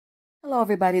Hello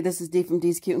everybody, this is Dee from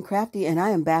Dee's Cute and Crafty, and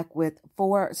I am back with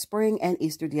 4 spring and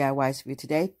Easter DIYs for you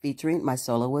today, featuring my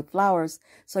Sola wood flowers.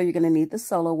 So you're going to need the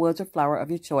Sola woods or flower of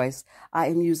your choice. I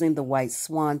am using the white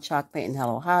swan chalk paint in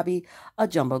Hello Hobby, a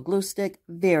jumbo glue stick,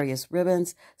 various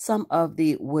ribbons, some of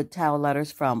the wood tile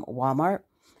letters from Walmart,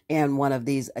 and one of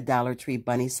these Dollar Tree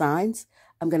bunny signs.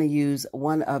 I'm going to use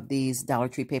one of these Dollar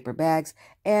Tree paper bags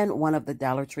and one of the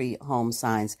Dollar Tree home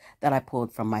signs that I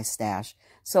pulled from my stash.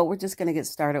 So we're just going to get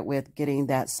started with getting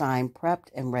that sign prepped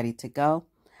and ready to go.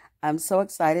 I'm so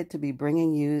excited to be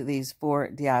bringing you these 4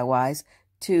 DIYs,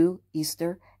 2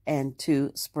 Easter and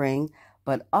 2 spring,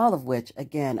 but all of which,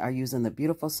 again, are using the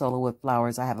beautiful Sola wood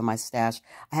flowers I have in my stash.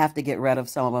 I have to get rid of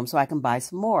some of them so I can buy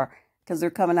some more because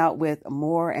they're coming out with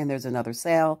more and there's another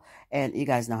sale, and you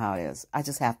guys know how it is. I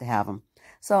just have to have them.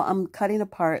 So I'm cutting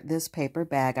apart this paper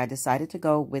bag. I decided to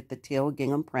go with the teal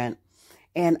gingham print.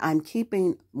 And I'm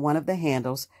keeping one of the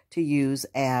handles to use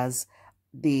as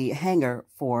the hanger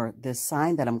for this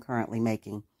sign that I'm currently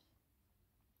making.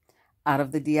 Out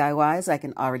of the DIYs, I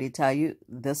can already tell you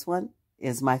this one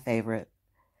is my favorite.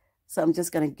 So I'm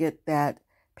just going to get that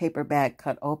paper bag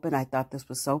cut open. I thought this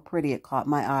was so pretty. It caught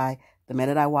my eye. The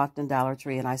minute I walked in Dollar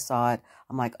Tree and I saw it,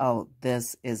 I'm like, oh,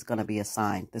 this is going to be a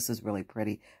sign. This is really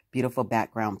pretty. Beautiful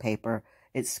background paper.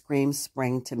 It screams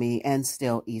spring to me and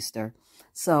still Easter.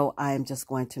 So I'm just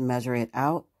going to measure it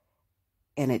out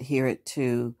and adhere it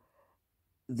to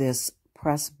this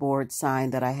press board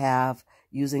sign that I have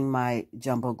using my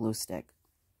jumbo glue stick.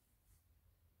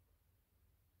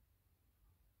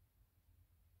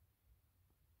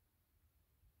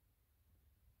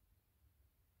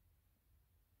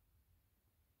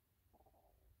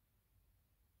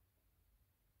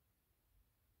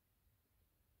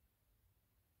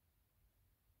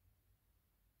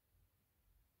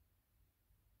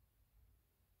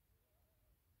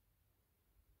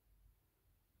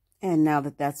 And now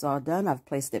that that's all done, I've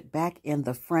placed it back in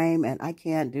the frame, and I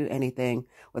can't do anything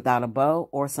without a bow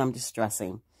or some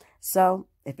distressing. So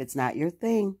if it's not your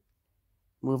thing,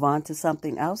 move on to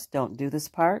something else. Don't do this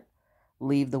part.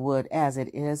 Leave the wood as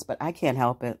it is, but I can't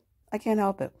help it. I can't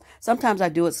help it. Sometimes I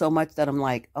do it so much that I'm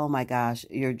like, oh my gosh,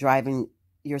 you're driving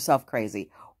yourself crazy.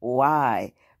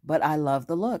 Why? But I love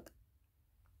the look.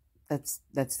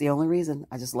 That's the only reason.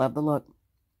 I just love the look.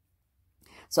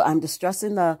 So I'm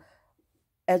distressing the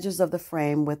edges of the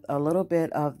frame with a little bit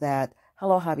of that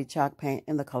Hello Hobby chalk paint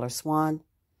in the color Swan.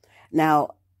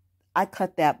 Now, I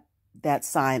cut that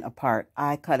sign apart.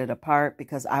 I cut it apart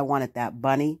because I wanted that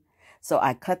bunny. So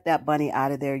I cut that bunny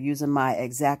out of there using my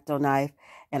X-Acto knife,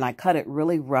 and I cut it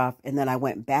really rough, and then I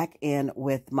went back in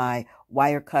with my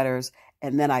wire cutters,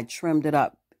 and then I trimmed it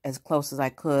up as close as I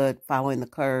could, following the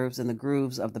curves and the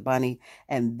grooves of the bunny,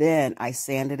 and then I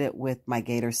sanded it with my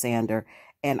Gator sander,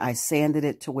 and I sanded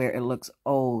it to where it looks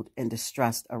old and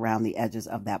distressed around the edges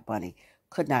of that bunny.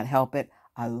 Could not help it.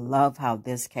 I love how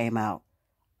this came out.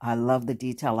 I love the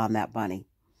detail on that bunny.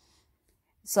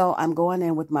 So I'm going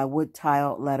in with my wood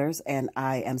tile letters, and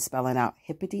I am spelling out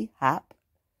hippity hop.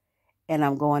 And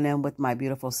I'm going in with my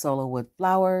beautiful Sola wood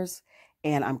flowers,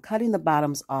 and I'm cutting the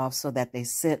bottoms off so that they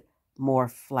sit more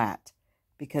flat,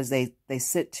 because they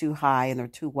sit too high and they're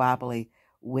too wobbly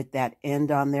with that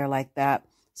end on there like that.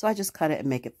 So I just cut it and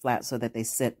make it flat so that they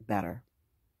sit better.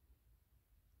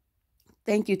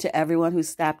 Thank you to everyone who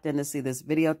stopped in to see this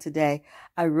video today.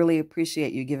 I really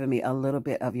appreciate you giving me a little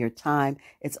bit of your time.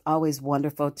 It's always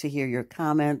wonderful to hear your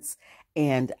comments,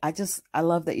 and I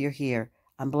love that you're here.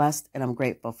 I'm blessed and I'm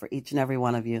grateful for each and every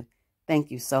one of you.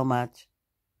 Thank you so much.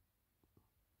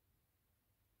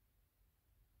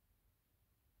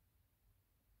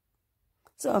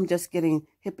 So I'm just getting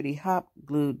hippity hop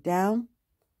glued down.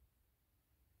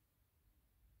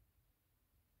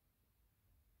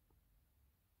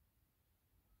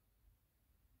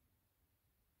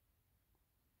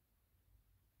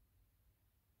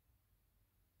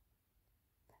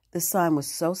 This sign was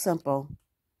so simple,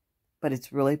 but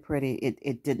it's really pretty.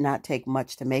 It did not take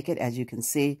much to make it, as you can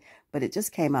see, but it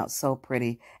just came out so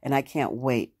pretty, and I can't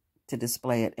wait to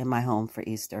display it in my home for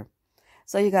Easter.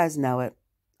 So you guys know it.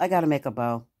 I got to make a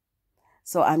bow.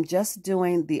 So I'm just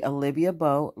doing the Olivia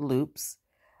bow loops.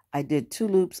 I did 2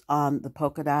 loops on the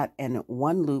polka dot and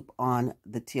 1 loop on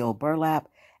the teal burlap,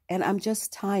 and I'm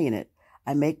just tying it.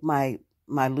 I make my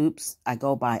loops. I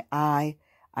go by eye.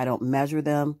 I don't measure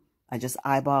them. I just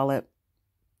eyeball it.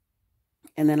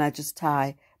 And then I just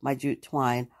tie my jute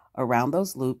twine around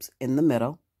those loops in the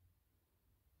middle.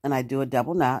 And I do a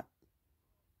double knot.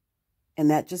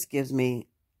 And that just gives me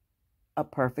a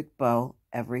perfect bow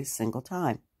every single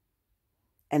time.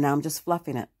 And now I'm just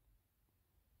fluffing it,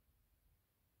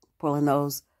 pulling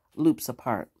those loops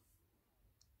apart.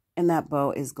 And that bow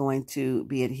is going to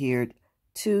be adhered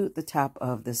to the top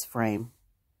of this frame.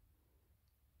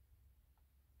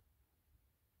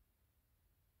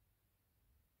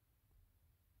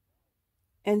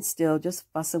 And still just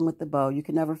fussing with the bow. You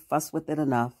can never fuss with it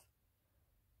enough.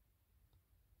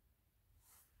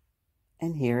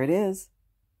 And here it is.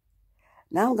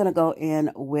 Now I'm going to go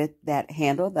in with that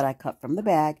handle that I cut from the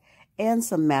bag and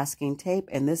some masking tape.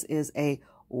 And this is a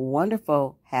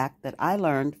wonderful hack that I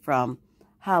learned from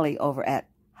Holly over at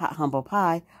Hot Humble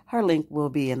Pie. Her link will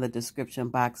be in the description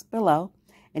box below.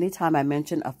 Anytime I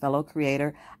mention a fellow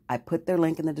creator, I put their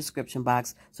link in the description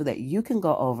box so that you can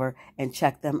go over and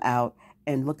check them out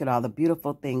and look at all the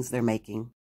beautiful things they're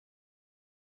making.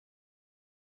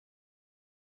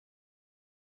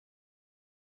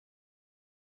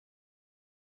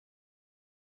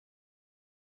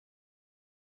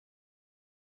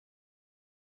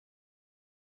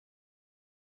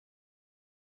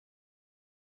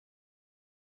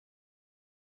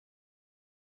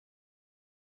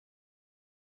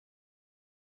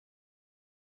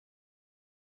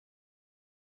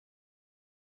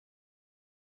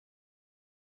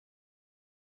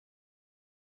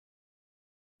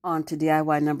 On to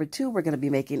DIY number 2, we're going to be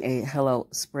making a Hello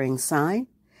Spring sign.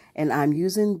 And I'm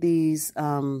using these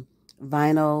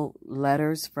vinyl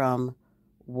letters from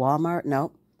Walmart.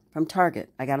 No, from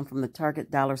Target. I got them from the Target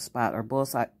Dollar Spot or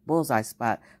Bullseye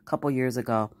Spot a couple years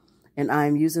ago. And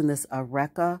I'm using this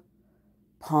Areca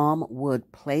palm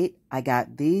wood plate. I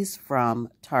got these from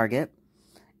Target.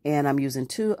 And I'm using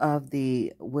 2 of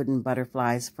the wooden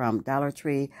butterflies from Dollar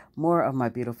Tree, more of my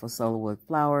beautiful Sola wood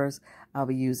flowers. I'll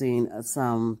be using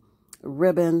some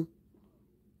ribbon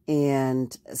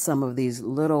and some of these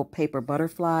little paper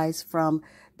butterflies from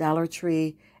Dollar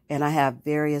Tree. And I have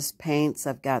various paints.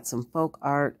 I've got some folk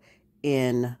art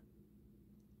in,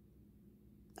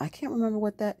 I can't remember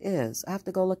what that is. I have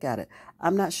to go look at it.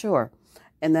 I'm not sure.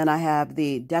 And then I have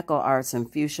the Deco Arts in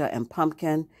fuchsia and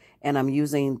pumpkin. And I'm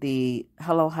using the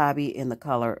Hello Hobby in the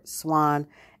color Swan.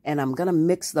 And I'm going to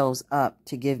mix those up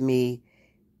to give me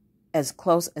as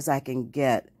close as I can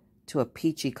get to a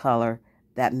peachy color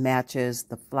that matches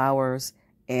the flowers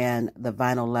and the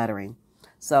vinyl lettering.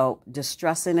 So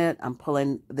distressing it, I'm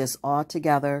pulling this all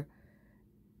together.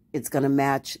 It's going to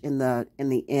match in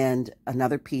the end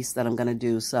another piece that I'm going to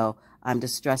do. So I'm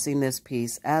distressing this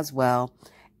piece as well.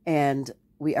 And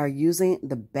we are using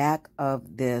the back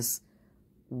of this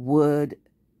wood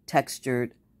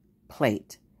textured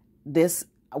plate. This,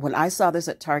 when I saw this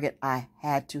at Target, I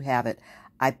had to have it.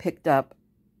 I picked up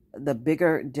the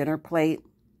bigger dinner plate,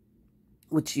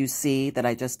 which you see that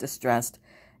I just distressed,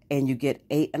 and you get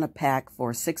 8 in a pack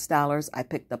for $6. I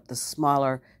picked up the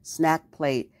smaller snack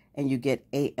plate, and you get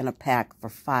 8 in a pack for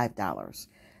 $5.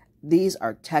 These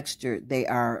are textured.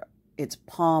 It's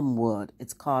palm wood.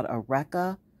 It's called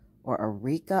Areca or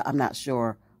Areca. I'm not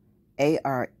sure.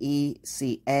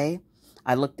 Areca.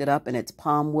 I looked it up and it's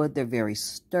palm wood. They're very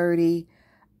sturdy.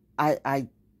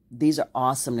 These are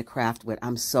awesome to craft with.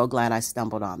 I'm so glad I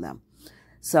stumbled on them.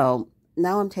 So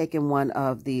now I'm taking one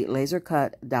of the laser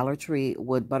cut Dollar Tree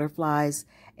wood butterflies,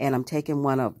 and I'm taking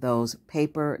one of those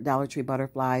paper Dollar Tree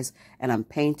butterflies, and I'm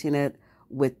painting it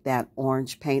with that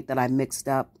orange paint that I mixed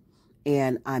up,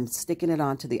 and I'm sticking it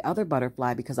onto the other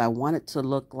butterfly because I want it to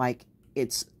look like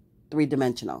it's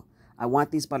 3-dimensional. I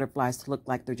want these butterflies to look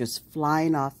like they're just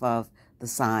flying off of the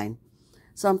sign.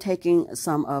 So I'm taking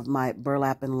some of my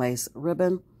burlap and lace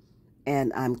ribbon,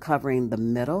 and I'm covering the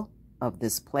middle of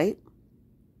this plate.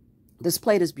 This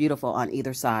plate is beautiful on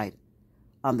either side,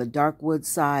 on the dark wood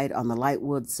side, on the light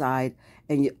wood side,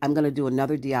 and I'm going to do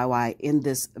another DIY in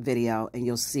this video, and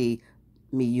you'll see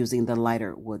me using the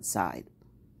lighter wood side.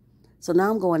 So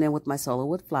now I'm going in with my Sola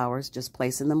wood flowers, just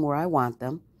placing them where I want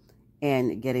them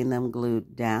and getting them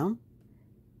glued down.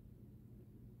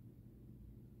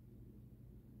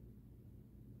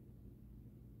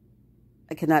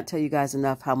 I cannot tell you guys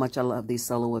enough how much I love these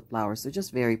Sola wood flowers. They're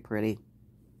just very pretty.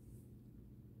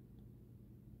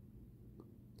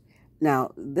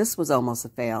 Now, this was almost a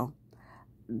fail.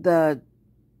 The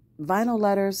vinyl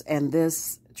letters and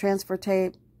this transfer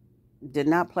tape did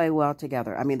not play well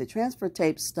together. I mean, the transfer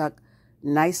tape stuck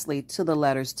nicely to the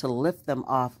letters to lift them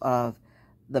off of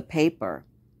the paper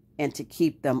and to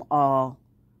keep them all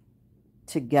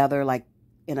together like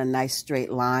in a nice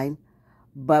straight line.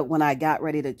 But when I got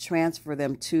ready to transfer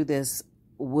them to this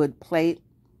wood plate,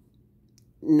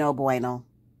 no bueno.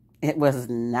 It was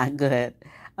not good.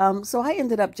 So I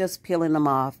ended up just peeling them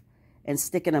off and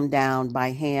sticking them down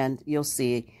by hand, you'll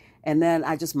see. And then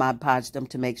I just Mod Podged them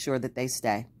to make sure that they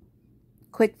stay.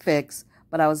 Quick fix,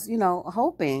 but I was,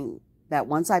 hoping that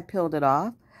once I peeled it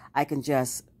off, I can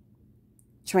just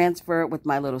transfer it with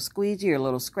my little squeegee or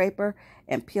little scraper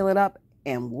and peel it up,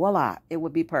 and voila, it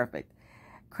would be perfect.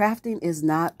 Crafting is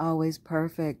not always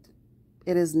perfect.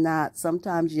 It is not.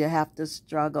 Sometimes you have to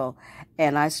struggle,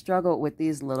 and I struggled with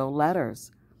these little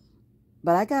letters,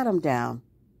 but I got them down.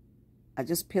 I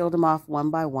just peeled them off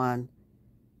one by one,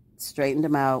 straightened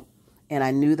them out, and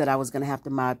I knew that I was going to have to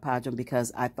Mod Podge them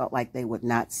because I felt like they would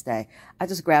not stay. I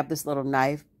just grabbed this little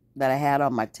knife that I had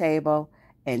on my table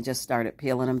and just started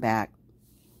peeling them back.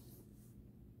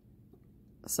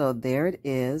 So there it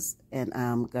is, and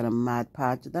I'm going to Mod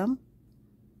Podge them.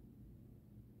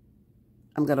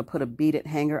 I'm going to put a beaded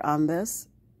hanger on this,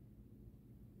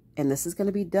 and this is going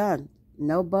to be done.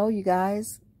 No bow, you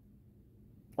guys.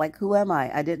 Like, who am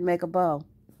I? I didn't make a bow.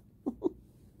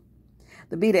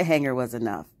 The beaded hanger was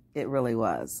enough. It really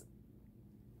was.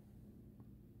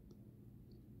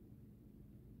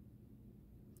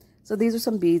 So these are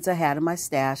some beads I had in my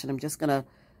stash, and I'm just going to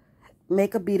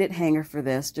make a beaded hanger for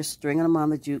this, just stringing them on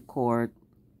the jute cord.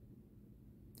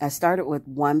 I started with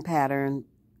one pattern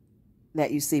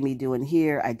that you see me doing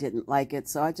here. I didn't like it,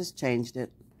 so I just changed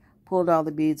it. Pulled all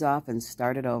the beads off and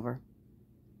started over.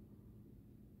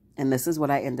 And this is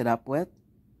what I ended up with.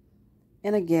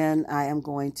 And again, I am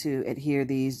going to adhere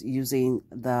these using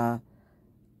the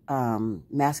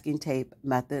masking tape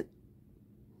method.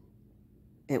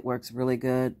 It works really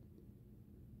good.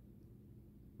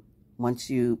 Once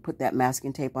you put that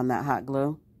masking tape on that hot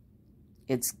glue,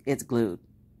 it's glued.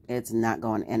 It's not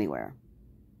going anywhere.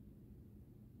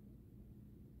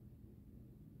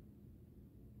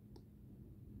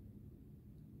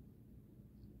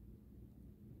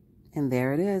 And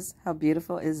there it is. How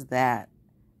beautiful is that?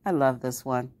 I love this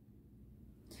one.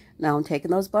 Now I'm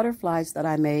taking those butterflies that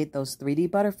I made, those 3D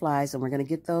butterflies, and we're going to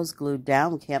get those glued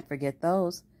down. We can't forget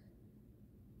those.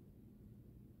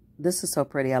 This is so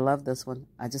pretty. I love this one.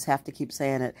 I just have to keep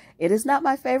saying it. It is not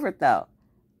my favorite, though.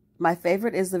 My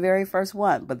favorite is the very first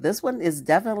one, but this one is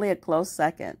definitely a close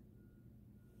second.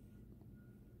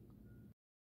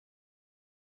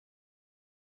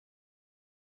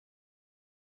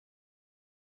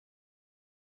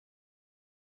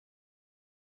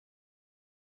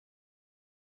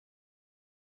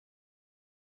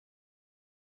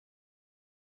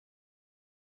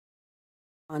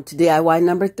 On to DIY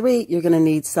number 3, you're going to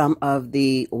need some of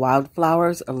the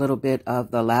wildflowers, a little bit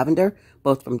of the lavender,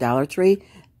 both from Dollar Tree,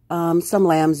 some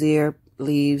lamb's ear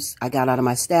leaves I got out of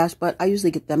my stash, but I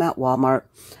usually get them at Walmart,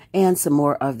 and some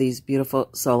more of these beautiful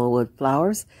Sola wood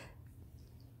flowers.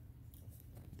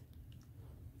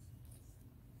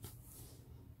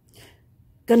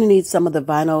 Going to need some of the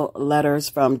vinyl letters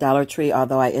from Dollar Tree,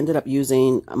 although I ended up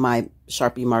using my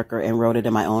Sharpie marker and wrote it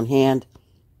in my own hand.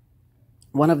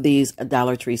 One of these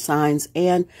Dollar Tree signs,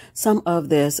 and some of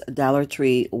this Dollar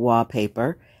Tree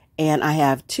wallpaper. And I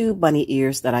have 2 bunny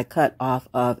ears that I cut off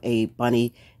of a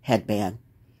bunny headband.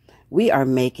 We are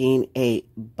making a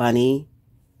bunny,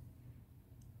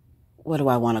 what do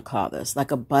I want to call this?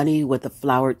 Like a bunny with a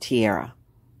flowered tiara.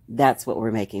 That's what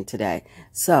we're making today.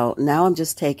 So now I'm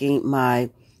just taking my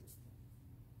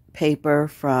paper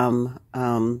from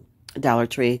Dollar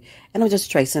Tree, and I'm just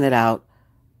tracing it out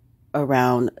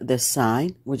around this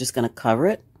sign. We're just going to cover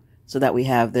it so that we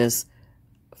have this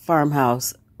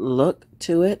farmhouse look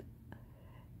to it.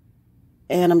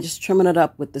 And I'm just trimming it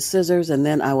up with the scissors, and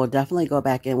then I will definitely go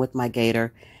back in with my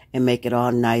gator and make it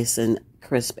all nice and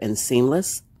crisp and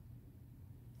seamless.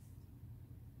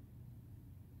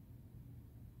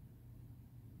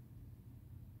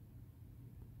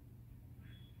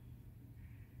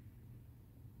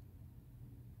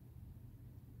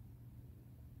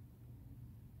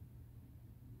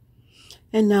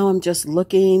 And now I'm just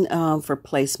looking for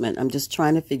placement. I'm just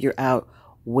trying to figure out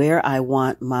where I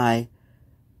want my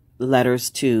letters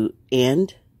to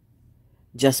end.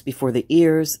 Just before the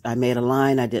ears, I made a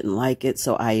line. I didn't like it,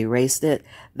 so I erased it.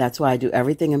 That's why I do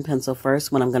everything in pencil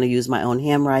first when I'm going to use my own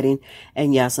handwriting.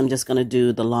 And yes, I'm just going to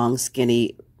do the long,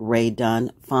 skinny Ray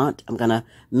Dunn font. I'm going to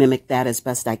mimic that as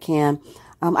best I can.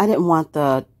 I didn't want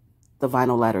the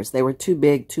vinyl letters. They were too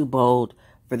big, too bold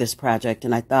for this project,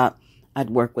 and I thought I'd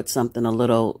work with something a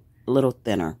little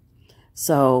thinner.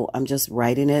 So I'm just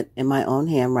writing it in my own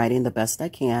handwriting the best I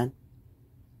can.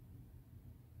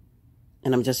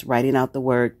 And I'm just writing out the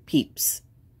word peeps.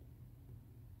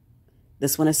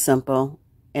 This one is simple,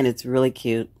 and it's really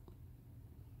cute.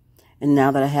 And now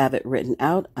that I have it written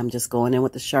out, I'm just going in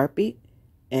with the Sharpie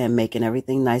and making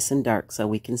everything nice and dark so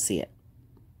we can see it.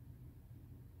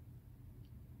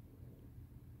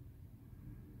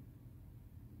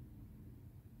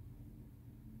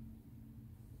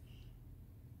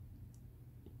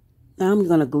 Now I'm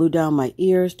going to glue down my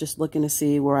ears, just looking to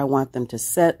see where I want them to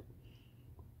sit.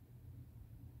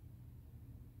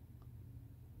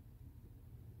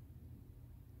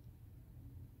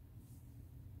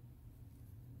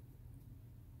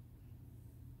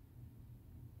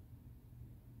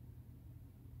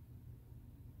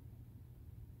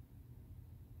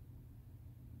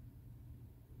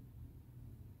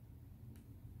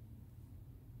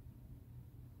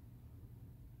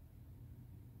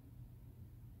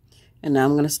 And now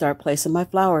I'm going to start placing my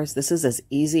flowers. This is as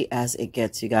easy as it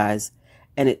gets, you guys.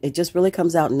 And it just really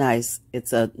comes out nice.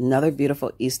 It's another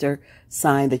beautiful Easter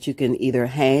sign that you can either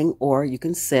hang or you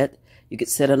can sit. You could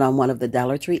sit it on one of the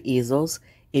Dollar Tree easels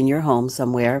in your home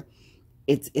somewhere.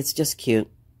 It's just cute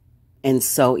and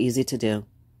so easy to do.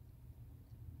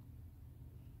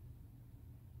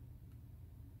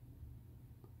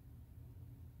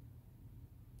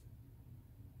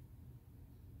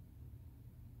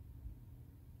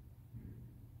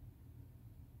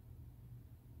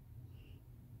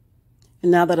 And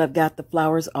now that I've got the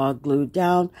flowers all glued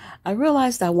down, I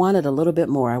realized I wanted a little bit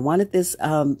more. I wanted this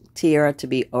tiara to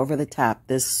be over the top,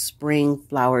 this spring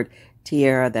flowered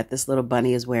tiara that this little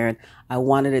bunny is wearing. I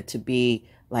wanted it to be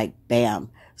like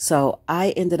bam. So I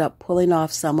ended up pulling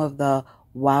off some of the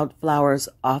wildflowers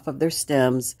off of their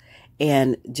stems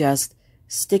and just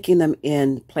sticking them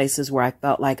in places where I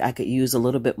felt like I could use a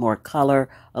little bit more color,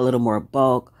 a little more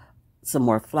bulk, some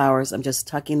more flowers. I'm just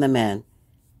tucking them in.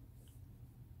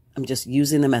 I'm just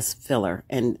using them as filler,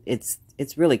 and it's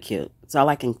really cute. It's all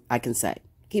I can say.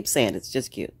 Keep saying it's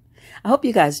just cute. I hope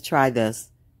you guys try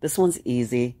this. This one's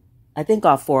easy. I think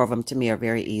all 4 of them to me are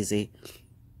very easy.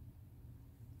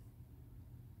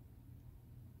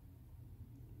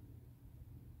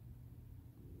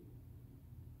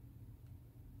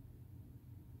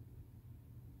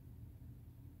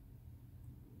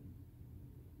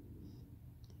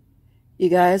 You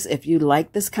guys, if you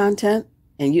like this content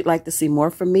and you'd like to see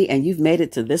more from me and you've made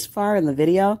it to this far in the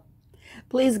video,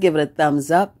 please give it a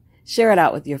thumbs up, share it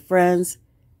out with your friends,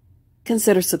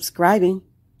 consider subscribing.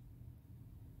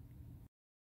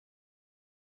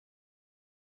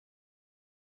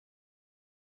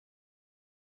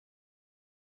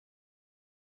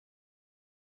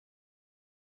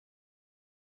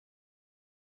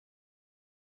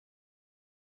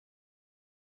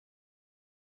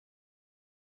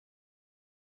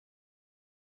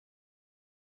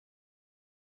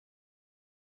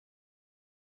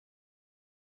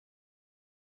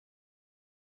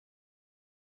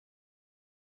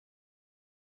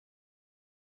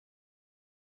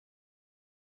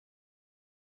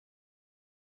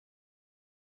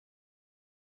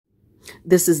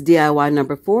 This is DIY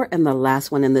number 4 and the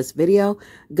last one in this video.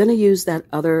 Going to use that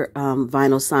other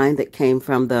vinyl sign that came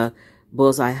from the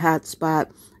Bullseye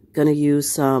Hotspot. Going to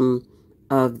use some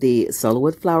of the Sola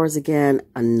wood flowers again.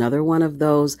 Another one of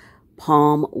those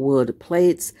palm wood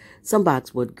plates. Some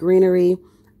boxwood greenery.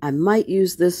 I might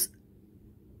use this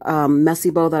messy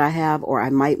bow that I have, or I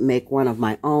might make one of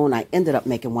my own. I ended up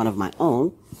making one of my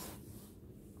own.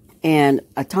 And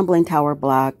a tumbling tower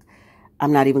block.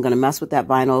 I'm not even going to mess with that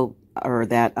vinyl or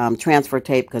that transfer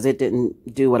tape because it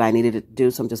didn't do what I needed it to do.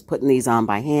 So I'm just putting these on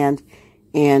by hand.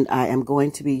 And I am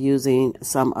going to be using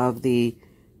some of the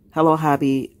Hello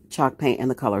Hobby chalk paint in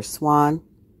the color Swan.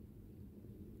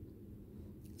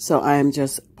 So I'm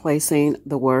just placing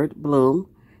the word bloom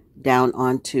down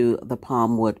onto the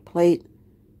palm wood plate.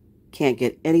 Can't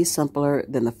get any simpler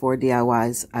than the 4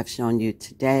 DIYs I've shown you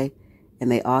today.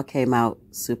 And they all came out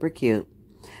super cute.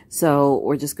 So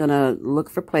we're just going to look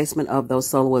for placement of those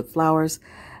Sola wood flowers.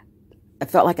 I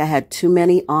felt like I had too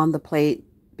many on the plate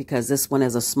because this one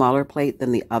is a smaller plate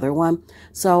than the other one.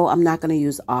 So I'm not going to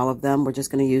use all of them. We're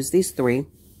just going to use these 3.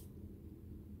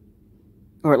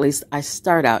 Or at least I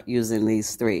start out using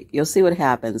these 3. You'll see what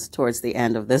happens towards the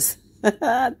end of this,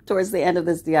 towards the end of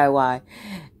this DIY.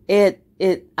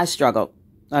 I struggled.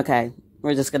 Okay.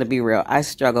 We're just going to be real. I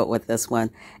struggled with this one.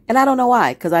 And I don't know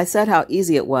why, because I said how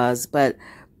easy it was, but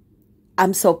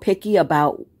I'm so picky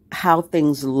about how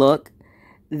things look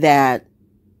that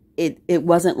it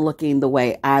wasn't looking the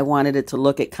way I wanted it to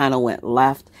look. It kind of went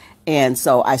left. And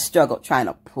so I struggled trying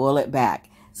to pull it back.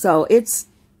 So it's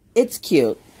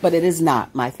cute, but it is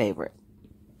not my favorite.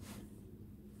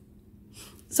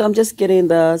 So I'm just getting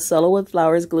the Sola wood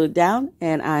flowers glued down,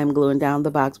 and I'm gluing down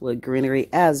the boxwood greenery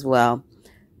as well.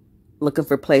 Looking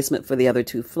for placement for the other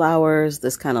 2 flowers.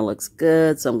 This kind of looks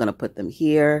good, so I'm going to put them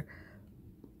here.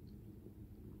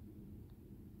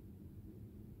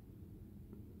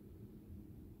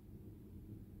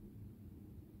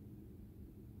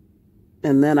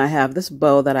 And then I have this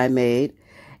bow that I made,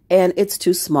 and it's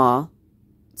too small.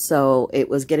 So it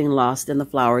was getting lost in the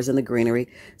flowers and the greenery.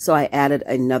 So I added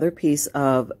another piece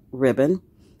of ribbon,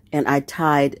 and I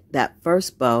tied that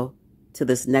first bow to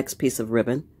this next piece of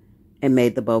ribbon and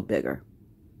made the bow bigger.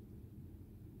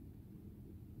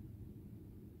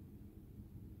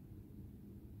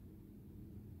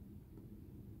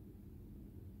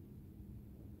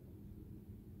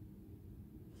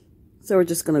 So we're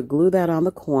just going to glue that on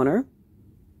the corner.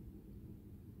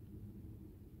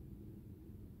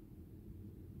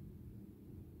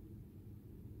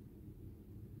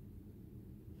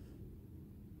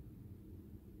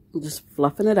 I'm just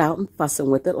fluffing it out and fussing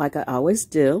with it like I always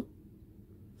do.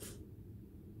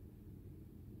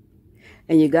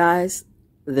 And you guys,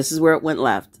 this is where it went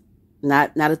left.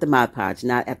 Not at the Mod Podge,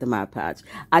 not at the Mod Podge.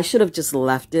 I should have just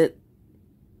left it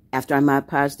after I Mod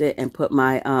Podged it and put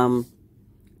my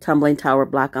tumbling tower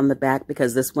block on the back,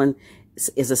 because this one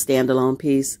is a standalone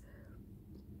piece.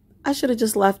 I should have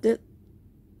just left it.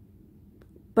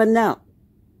 But no,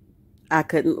 I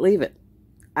couldn't leave it.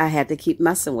 I had to keep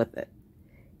messing with it.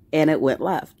 And it went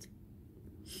left.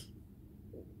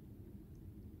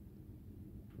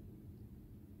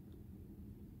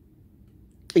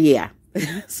 Yeah.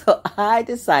 So I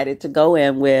decided to go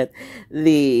in with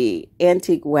the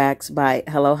Antique Wax by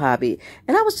Hello Hobby.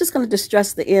 And I was just going to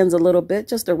distress the ends a little bit,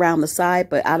 just around the side,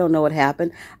 but I don't know what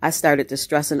happened. I started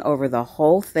distressing over the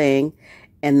whole thing,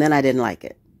 and then I didn't like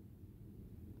it.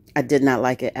 I did not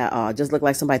like it at all. It just looked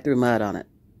like somebody threw mud on it.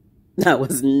 I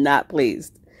was not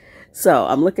pleased. So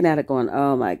I'm looking at it going,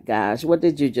 oh my gosh, what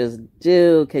did you just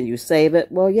do? Can you save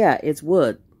it? Well, yeah, it's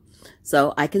wood,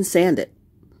 so I can sand it.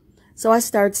 So I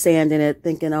started sanding it,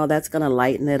 thinking, oh, that's going to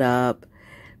lighten it up.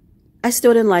 I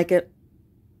still didn't like it.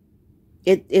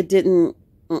 It didn't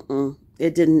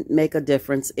make a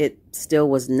difference. It still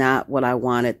was not what I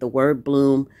wanted. The word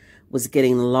bloom was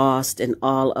getting lost in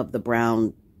all of the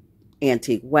brown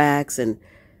antique wax. And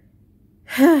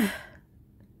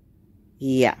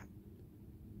yeah.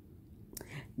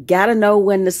 Gotta know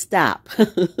when to stop.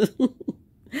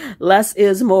 Less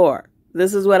is more.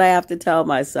 This is what I have to tell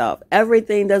myself.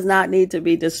 Everything does not need to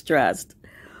be distressed.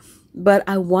 But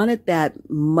I wanted that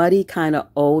muddy kind of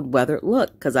old weathered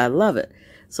look because I love it.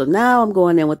 So now I'm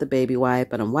going in with the baby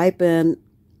wipe and I'm wiping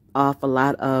off a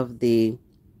lot of the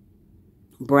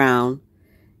brown.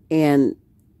 And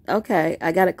okay,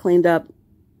 I got it cleaned up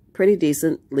pretty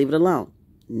decent. Leave it alone.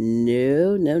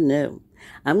 No, no, no.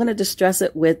 I'm going to distress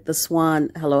it with the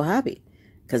Swan Hello Hobby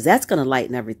because that's going to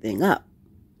lighten everything up.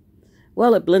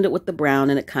 Well, it blended with the brown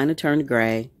and it kind of turned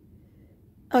gray.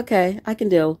 Okay, I can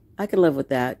live with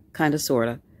that, kind of, sort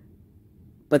of.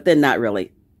 But then not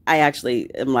really. I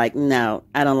actually am like, no,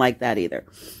 I don't like that either.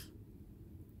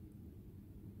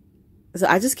 So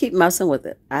I just keep messing with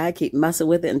it. I keep messing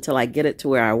with it until I get it to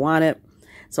where I want it.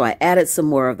 So I added some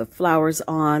more of the flowers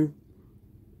on.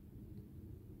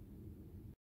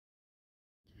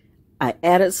 I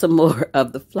added some more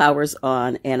of the flowers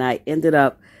on, and I ended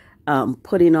up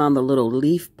putting on the little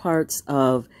leaf parts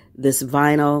of this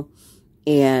vinyl,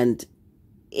 and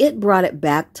it brought it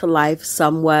back to life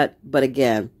somewhat. But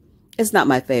again, it's not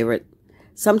my favorite.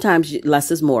 Sometimes less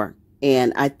is more.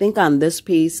 And I think on this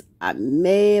piece, I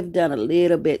may have done a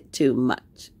little bit too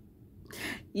much.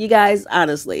 You guys,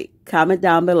 honestly, comment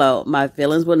down below. My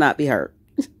feelings will not be hurt.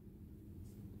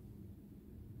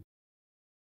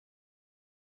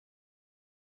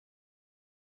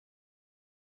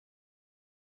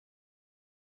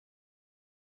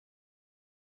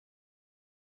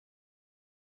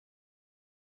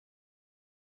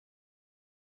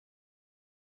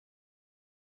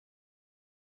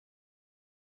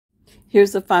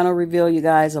 Here's the final reveal, you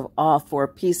guys, of all 4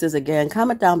 pieces. Again,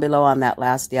 comment down below on that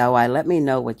last DIY. Let me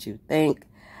know what you think.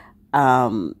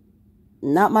 Not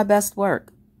my best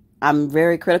work. I'm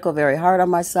very critical, very hard on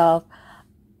myself.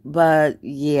 But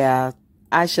yeah,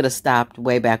 I should have stopped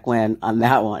way back when on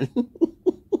that one.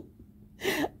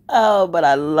 Oh, but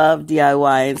I love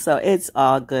DIYing, so it's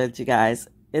all good, you guys.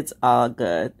 It's all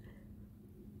good.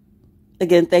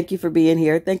 Again, thank you for being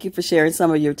here. Thank you for sharing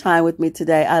some of your time with me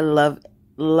today. I love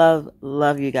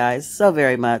you guys so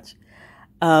very much.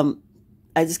 I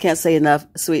just can't say enough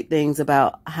sweet things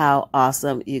about how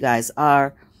awesome you guys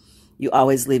are. You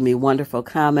always leave me wonderful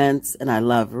comments, and I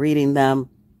love reading them.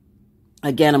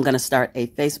 Again, I'm going to start a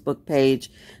Facebook page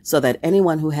so that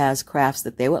anyone who has crafts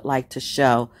that they would like to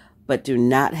show but do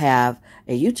not have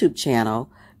a YouTube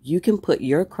channel, you can put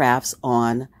your crafts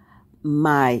on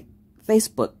my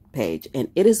Facebook page, and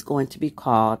it is going to be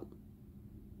called,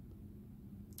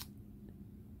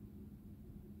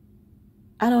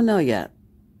 I don't know yet.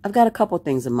 I've got a couple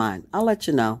things in mind. I'll let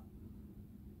you know.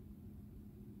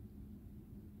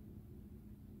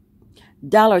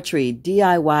 Dollar Tree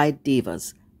DIY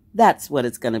Divas. That's what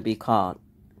it's going to be called.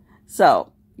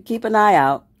 So keep an eye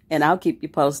out, and I'll keep you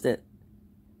posted.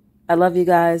 I love you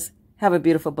guys. Have a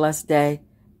beautiful, blessed day.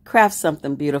 Craft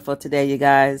something beautiful today, you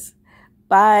guys.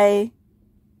 Bye.